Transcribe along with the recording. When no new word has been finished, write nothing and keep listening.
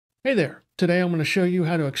Hey there, today I'm going to show you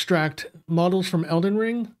how to extract models from Elden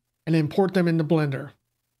Ring and import them into Blender.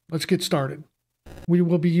 Let's get started. We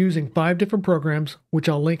will be using 5 different programs, which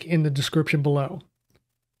I'll link in the description below.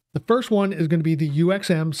 The first one is going to be the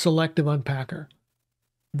UXM Selective Unpacker.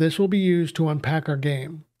 This will be used to unpack our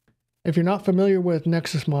game. If you're not familiar with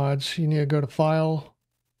Nexus mods, you need to go to File,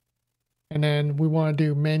 and then we want to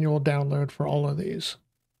do manual download for all of these.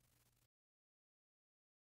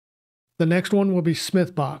 The next one will be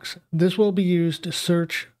Smithbox. This will be used to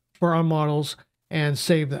search for our models and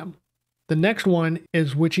save them. The next one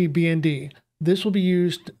is WitchyBND. This will be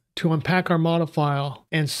used to unpack our model file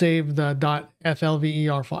and save the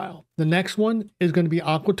 .flver file. The next one is going to be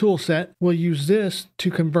Aqua toolset. We'll use this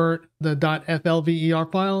to convert the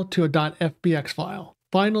 .flver file to a .fbx file.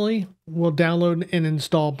 Finally, we'll download and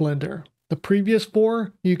install Blender. The previous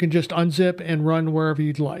 4, you can just unzip and run wherever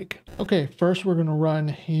you'd like. Okay, first we're going to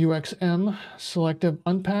run UXM Selective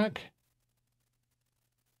Unpack.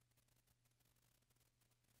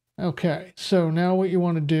 Okay, so now what you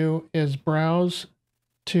want to do is browse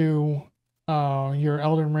to your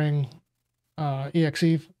Elden Ring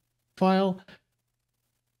exe file.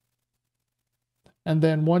 And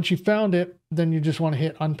then once you found it, then you just want to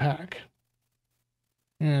hit Unpack.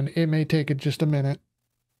 And it may take it just a minute.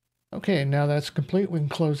 Okay, now that's complete. We can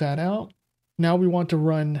close that out. Now we want to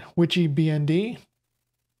run WitchyBND.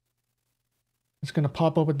 It's going to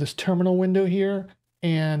pop up with this terminal window here,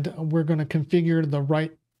 and we're going to configure the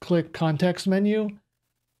right-click context menu.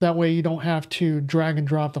 That way you don't have to drag and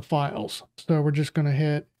drop the files. So we're just going to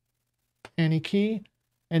hit any key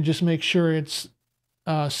and just make sure it's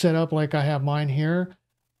set up like I have mine here.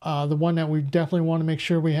 The one that we definitely want to make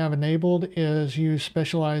sure we have enabled is use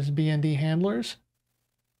specialized BND handlers.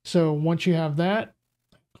 So once you have that,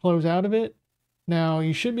 close out of it. Now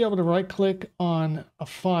you should be able to right click on a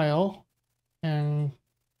file and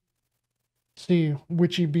see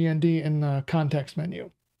WitchyBND in the context menu.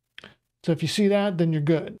 So if you see that, then you're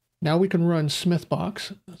good. Now we can run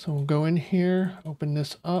Smithbox. So we'll go in here, open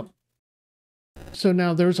this up. So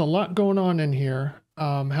now there's a lot going on in here.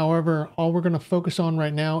 However, all we're going to focus on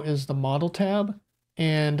right now is the model tab,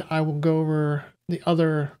 and I will go over the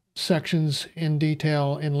other sections in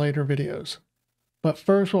detail in later videos. But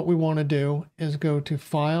first what we want to do is go to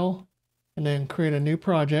File and then create a new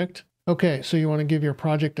project. Okay, so you want to give your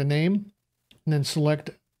project a name and then select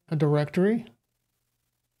a directory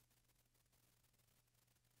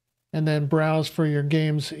and then browse for your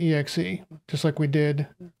game's exe, just like we did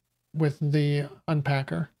with the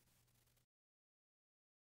unpacker.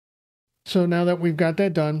 So now that we've got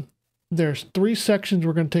that done, there's 3 sections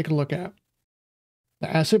we're going to take a look at.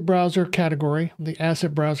 The asset browser category, the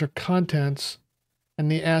asset browser contents,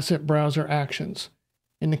 and the asset browser actions.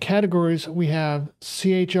 In the categories, we have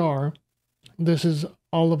CHR. This is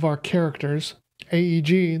all of our characters.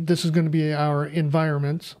 AEG, this is going to be our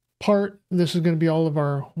environments. Part, this is going to be all of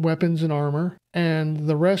our weapons and armor. And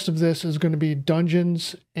the rest of this is going to be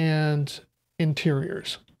dungeons and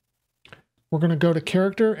interiors. We're going to go to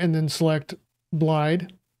character and then select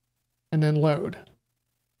Blide and then load.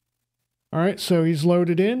 All right, so he's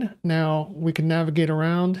loaded in. Now we can navigate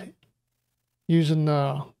around using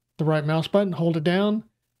the right mouse button, hold it down,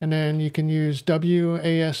 and then you can use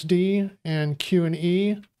WASD and Q and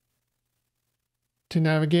E to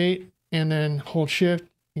navigate, and then hold shift,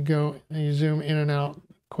 you go and you zoom in and out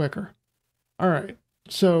quicker. All right,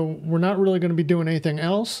 so we're not really going to be doing anything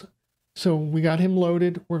else. So we got him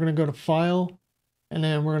loaded. We're going to go to File, and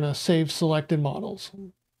then we're going to save selected models.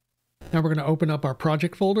 Now we're going to open up our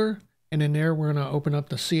project folder. And in there, we're going to open up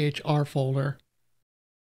the CHR folder.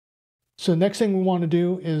 So next thing we want to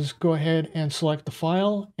do is go ahead and select the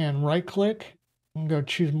file and right click and go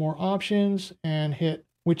choose more options and hit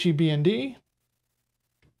WitchyBND.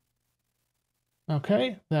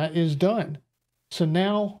 Okay, that is done. So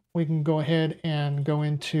now we can go ahead and go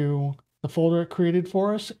into the folder it created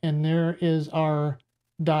for us. And there is our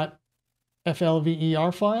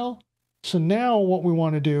 .flver file. So now what we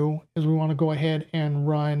want to do is we want to go ahead and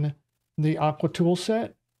run the Aqua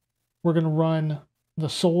toolset. We're going to run the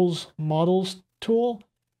Souls Models tool.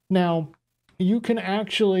 Now, you can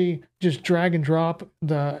actually just drag and drop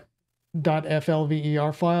the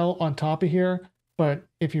 .flver file on top of here, but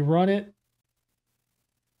if you run it,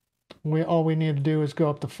 all we need to do is go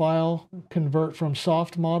up to File, Convert from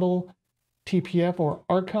Soft Model, TPF or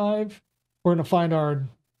Archive. We're going to find our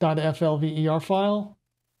 .flver file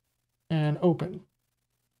and open.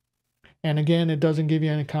 And again, it doesn't give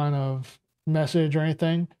you any kind of message or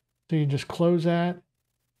anything. So you just close that.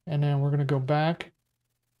 And then we're going to go back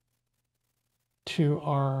to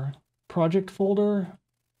our project folder.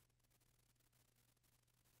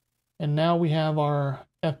 And now we have our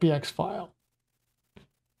FBX file.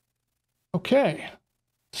 Okay,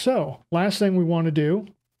 so last thing we want to do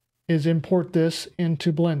is import this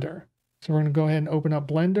into Blender. So we're going to go ahead and open up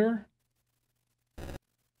Blender.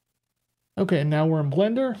 Okay, now we're in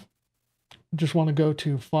Blender. Just want to go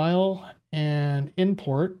to File and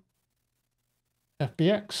Import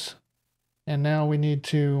FBX. And now we need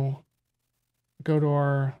to go to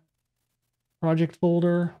our project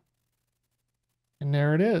folder. And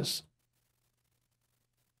there it is.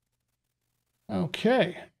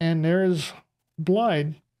 Okay, and there's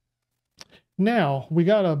Blide. Now, we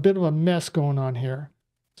got a bit of a mess going on here.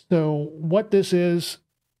 So what this is,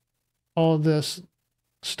 all of this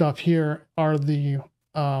stuff here are the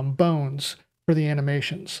bones for the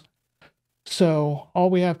animations. So all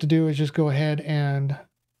we have to do is just go ahead and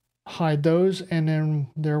hide those, and then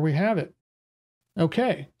there we have it.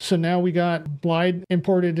 Okay, so now we got Blide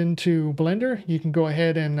imported into Blender. You can go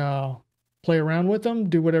ahead and play around with them,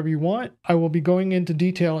 do whatever you want. I will be going into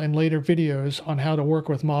detail in later videos on how to work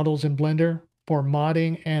with models in Blender for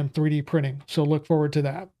modding and 3D printing, so look forward to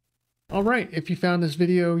that. All right, if you found this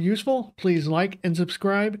video useful, please like and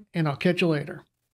subscribe, and I'll catch you later.